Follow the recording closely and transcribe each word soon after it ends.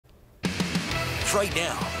Right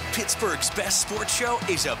now, Pittsburgh's best sports show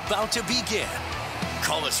is about to begin.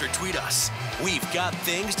 Call us or tweet us. We've got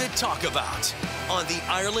things to talk about on the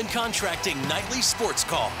Ireland Contracting Nightly Sports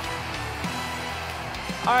Call.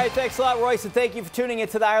 All right, thanks a lot, Royce, and thank you for tuning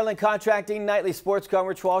into the Ireland Contracting Nightly Sports Call.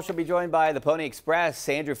 Rich Walsh will be joined by the Pony Express,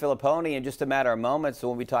 Andrew Fillipponi, in just a matter of moments. So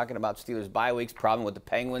we'll be talking about Steelers bye weeks, problem with the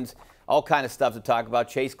Penguins, all kind of stuff to talk about.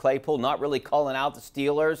 Chase Claypool not really calling out the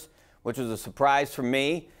Steelers, which was a surprise for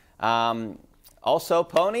me. Also,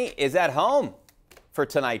 Pony is at home for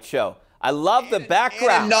tonight's show. I love the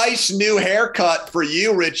background. And a nice new haircut for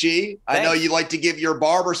you, Richie. Thanks. I know you like to give your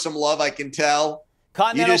barber some love, I can tell.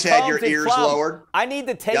 You just Continental had your Combs in ears Plum. lowered. I need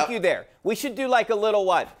to take you there. We should do like a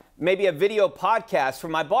little maybe a video podcast for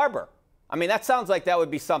my barber. I mean, that sounds like that would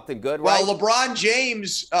be something good, right? Well, LeBron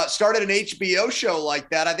James started an HBO show like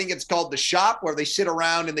that. I think it's called The Shop, where they sit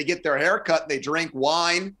around and they get their haircut and they drink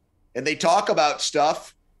wine and they talk about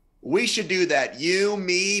stuff. We should do that. You,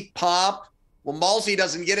 me, Pomp. Well, Malsey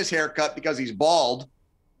doesn't get his haircut because he's bald.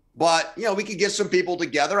 But, you know, we could get some people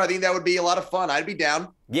together. I think that would be a lot of fun. I'd be down.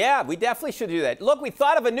 Yeah, we definitely should do that. Look, we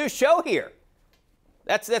thought of a new show here.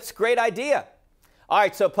 That's a great idea. All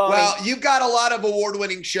right, so Pony. Well, you've got a lot of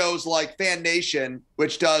award-winning shows like Fan Nation,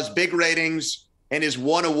 which does big ratings and has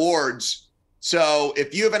won awards. So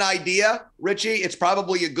if you have an idea, Richie, it's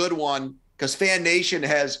probably a good one because Fan Nation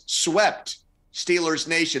has swept Steelers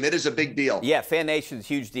Nation. It is a big deal. Yeah, Fan Nation's a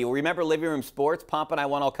huge deal. Remember Living Room Sports? Pomp and I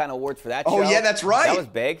won all kind of awards for that show. Oh, yeah, that's right. That was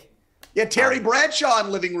big. Yeah, Terry Bradshaw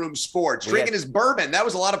in Living Room Sports, drinking his bourbon. That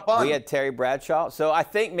was a lot of fun. We had Terry Bradshaw. So I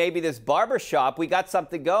think maybe this barbershop, we got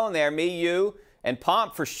something going there. Me, you, and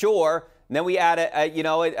Pomp for sure. And then we add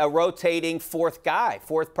a rotating fourth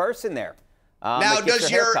person there. Now,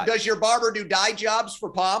 does your barber do dye jobs for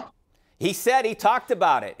Pomp? He said he talked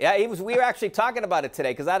about it. Yeah, we were actually talking about it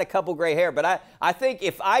today because I had a couple gray hair. But I think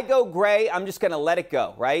if I go gray, I'm just going to let it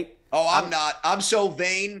go, right? Oh, I'm not. I'm so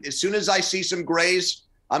vain. As soon as I see some grays,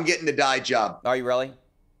 I'm getting the dye job. Are you really?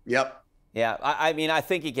 Yep. Yeah, I mean, I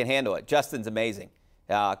think he can handle it. Justin's amazing.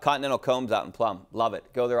 Continental Combs out in Plum. Love it.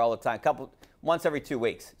 Go there all the time. Once every 2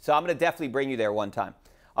 weeks. So I'm going to definitely bring you there one time.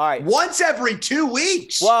 All right. Once every 2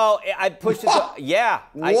 weeks? Well, I pushed it. Yeah.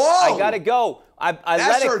 Whoa. I got to go. I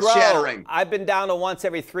let it grow. Shattering. I've been down to once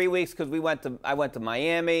every 3 weeks because I went to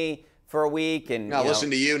Miami for a week. And now listen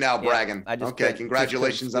to you now bragging. Okay,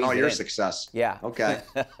 congratulations on all your success. Yeah. Okay.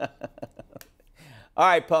 All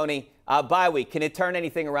right, Pony. Bye week. Can it turn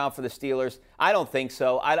anything around for the Steelers? I don't think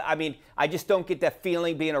so. I mean, I just don't get that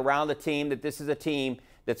feeling being around the team that this is a team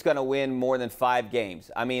that's going to win more than 5 games.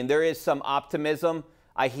 I mean, there is some optimism.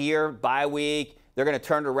 I hear bye week. They're going to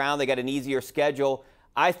turn it around. They got an easier schedule.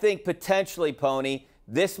 I think potentially, Pony,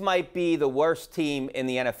 this might be the worst team in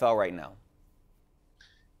the NFL right now.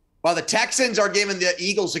 Well, the Texans are giving the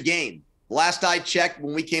Eagles a game. Last I checked,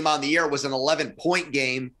 when we came on the air, it was an 11-point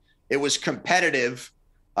game. It was competitive.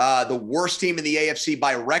 The worst team in the AFC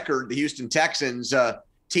by record, the Houston Texans,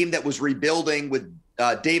 team that was rebuilding with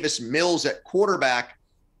Davis Mills at quarterback.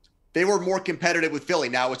 They were more competitive with Philly.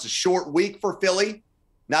 Now, it's a short week for Philly,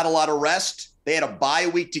 not a lot of rest. They had a bye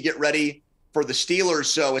week to get ready for the Steelers,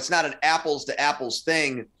 so it's not an apples-to-apples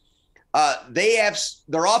thing.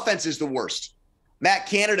 Their offense is the worst. Matt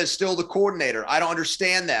Canada is still the coordinator. I don't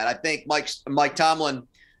understand that. I think Mike Tomlin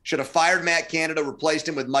should have fired Matt Canada, replaced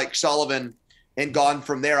him with Mike Sullivan, and gone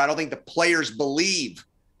from there. I don't think the players believe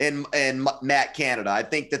in Matt Canada. I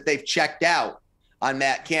think that they've checked out on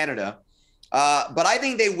Matt Canada. But I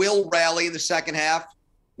think they will rally in the second half.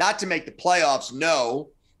 Not to make the playoffs, no.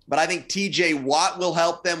 But I think T.J. Watt will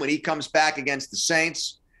help them when he comes back against the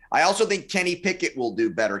Saints. I also think Kenny Pickett will do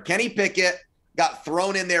better. Kenny Pickett got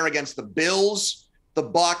thrown in there against the Bills, the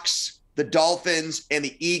Bucks, the Dolphins, and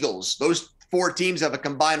the Eagles. Those 4 teams have a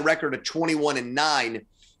combined record of 21-9.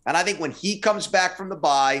 And I think when he comes back from the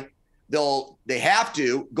bye, they have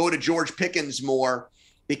to go to George Pickens more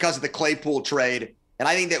because of the Claypool trade. And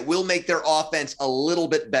I think that will make their offense a little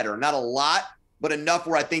bit better. Not a lot, but enough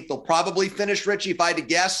where I think they'll probably finish, Richie, if I had to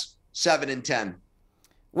guess, 7-10.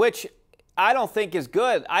 Which I don't think is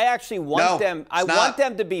good. I actually want them. I want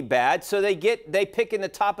them to be bad, so they pick in the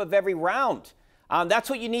top of every round. That's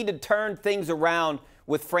what you need to turn things around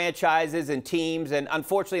with franchises and teams. And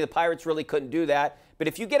unfortunately, the Pirates really couldn't do that. But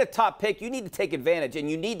if you get a top pick, you need to take advantage, and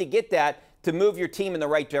you need to get that to move your team in the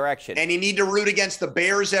right direction. And you need to root against the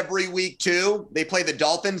Bears every week, too. They play the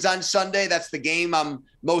Dolphins on Sunday. That's the game I'm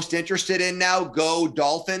most interested in now. Go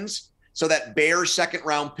Dolphins. So that Bears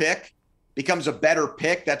second-round pick becomes a better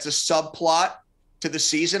pick. That's a subplot to the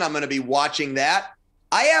season. I'm going to be watching that.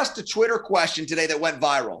 I asked a Twitter question today that went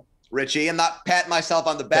viral. Richie. I'm not patting myself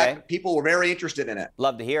on the back. Okay. People were very interested in it.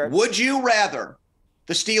 Love to hear it. Would you rather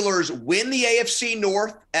the Steelers win the AFC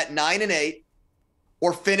North at 9-8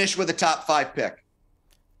 or finish with a top 5 pick?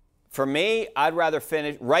 For me, I'd rather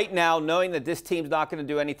finish right now knowing that this team's not going to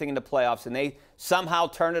do anything in the playoffs and they somehow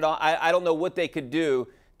turn it on. I don't know what they could do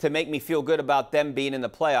to make me feel good about them being in the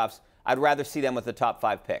playoffs. I'd rather see them with the top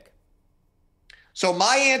 5 pick. So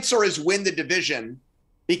my answer is win the division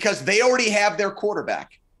because they already have their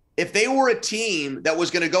quarterback. If they were a team that was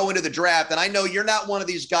going to go into the draft, and I know you're not one of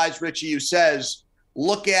these guys, Richie, who says,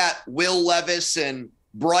 look at Will Levis and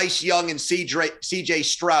Bryce Young and CJ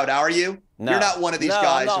Stroud, are you? No. You're not one of these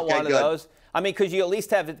guys. I'm not okay, one of those. I mean, because you at least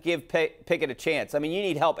have to give Pickett a chance. I mean, you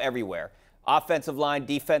need help everywhere. Offensive line,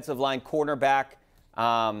 defensive line, cornerback.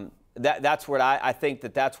 That's where I think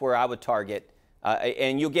that's where I would target.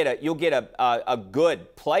 And you'll get a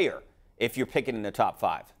good player if you're picking in the top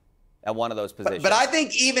 5 at one of those positions. But I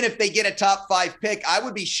think even if they get a top 5 pick, I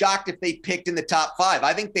would be shocked if they picked in the top 5.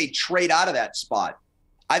 I think they trade out of that spot.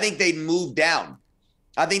 I think they'd move down.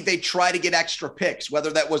 I think they try to get extra picks,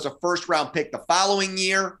 whether that was a first-round pick the following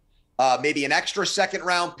year, maybe an extra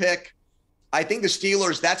second-round pick. I think the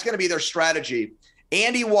Steelers, that's going to be their strategy.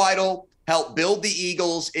 Andy Weidl helped build the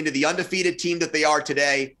Eagles into the undefeated team that they are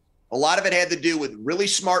today. A lot of it had to do with really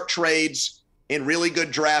smart trades and really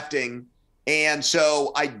good drafting. And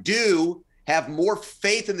so I do have more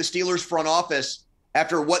faith in the Steelers front office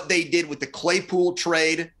after what they did with the Claypool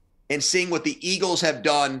trade and seeing what the Eagles have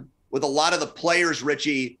done with a lot of the players,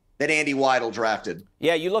 Richie, that Andy Weidl drafted.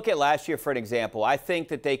 Yeah, you look at last year for an example. I think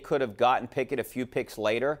that they could have gotten Pickett a few picks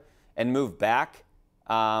later and moved back.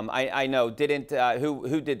 I know,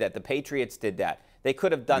 who did that? The Patriots did that. They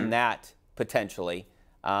could have done that potentially,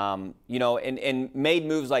 and made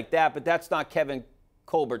moves like that, but that's not Kevin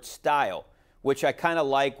Colbert's style, which I kind of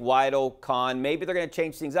like. Weidl, Kahn, maybe they're going to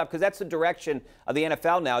change things up because that's the direction of the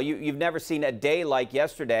NFL now. You've never seen a day like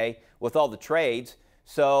yesterday with all the trades.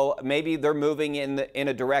 So maybe they're moving in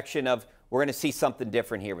a direction of we're going to see something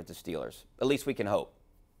different here with the Steelers. At least we can hope.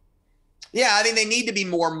 Yeah, I think they need to be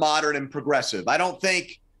more modern and progressive. I don't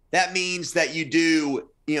think that means that you do,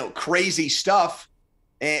 crazy stuff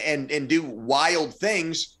and do wild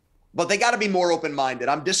things, but they got to be more open-minded.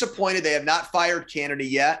 I'm disappointed they have not fired Kennedy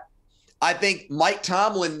yet. I think Mike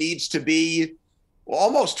Tomlin needs to be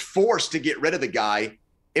almost forced to get rid of the guy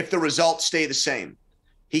if the results stay the same.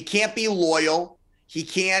 He can't be loyal. He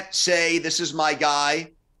can't say, this is my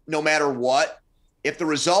guy, no matter what. If the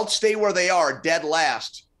results stay where they are, dead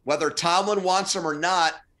last, whether Tomlin wants them or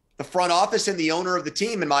not, the front office and the owner of the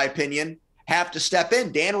team, in my opinion, have to step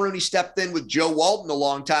in. Dan Rooney stepped in with Joe Walton a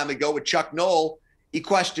long time ago with Chuck Noll. He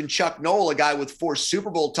questioned Chuck Noll, a guy with 4 Super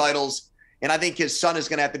Bowl titles, and I think his son is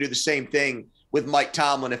going to have to do the same thing with Mike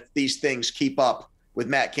Tomlin if these things keep up with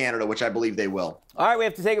Matt Canada, which I believe they will. All right, we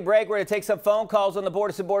have to take a break. We're going to take some phone calls on the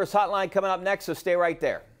Borders and Borders hotline coming up next, so stay right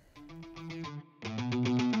there.